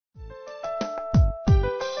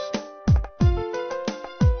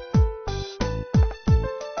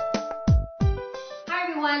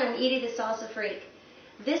everyone, I'm Edie the Salsa Freak.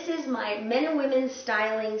 This is my Men and Women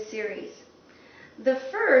Styling series. The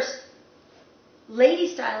first Lady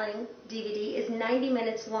Styling DVD is 90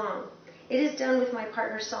 minutes long. It is done with my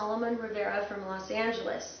partner Solomon Rivera from Los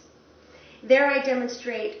Angeles. There I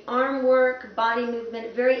demonstrate arm work, body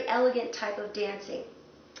movement, very elegant type of dancing.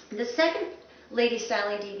 The second Lady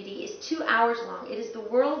Styling DVD is 2 hours long. It is the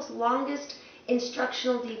world's longest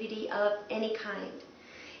instructional DVD of any kind.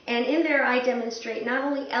 And in there I demonstrate not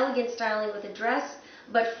only elegant styling with a dress,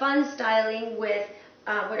 but fun styling with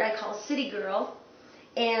what I call city girl,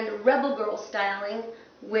 and rebel girl styling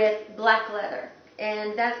with black leather.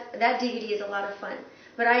 And that DVD is a lot of fun.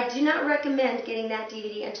 But I do not recommend getting that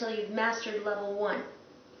DVD until you've mastered level 1.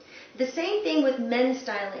 The same thing with men's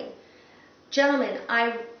styling. Gentlemen,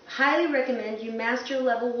 I highly recommend you master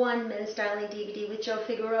level 1 men's styling DVD with Joe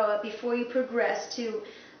Figueroa before you progress to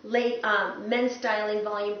Men's Styling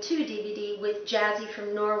Volume 2 DVD with Jazzy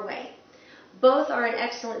from Norway. Both are an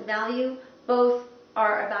excellent value. Both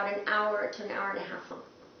are about an hour to an hour and a half long.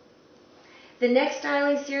 The next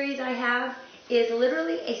styling series I have is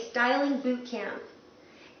literally a styling boot camp.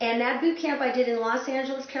 And that boot camp I did in Los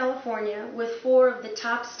Angeles, California with 4 of the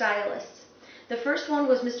top stylists. The first one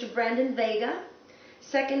was Mr. Brandon Vega.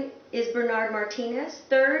 Second is Bernard Martinez.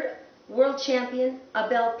 Third, world champion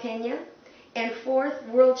Abel Pena. And fourth,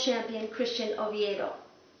 world champion Christian Oviedo.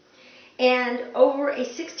 And over a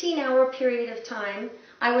 16-hour period of time,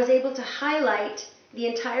 I was able to highlight the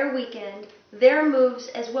entire weekend their moves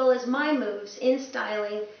as well as my moves in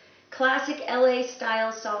styling classic LA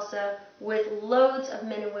style salsa with loads of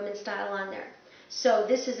men and women style on there. So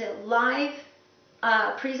this is a live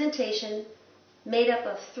presentation made up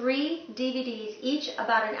of 3 DVDs, each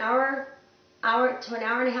about an hour to an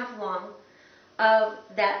hour and a half long, of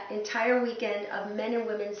that entire weekend of men and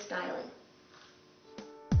women styling.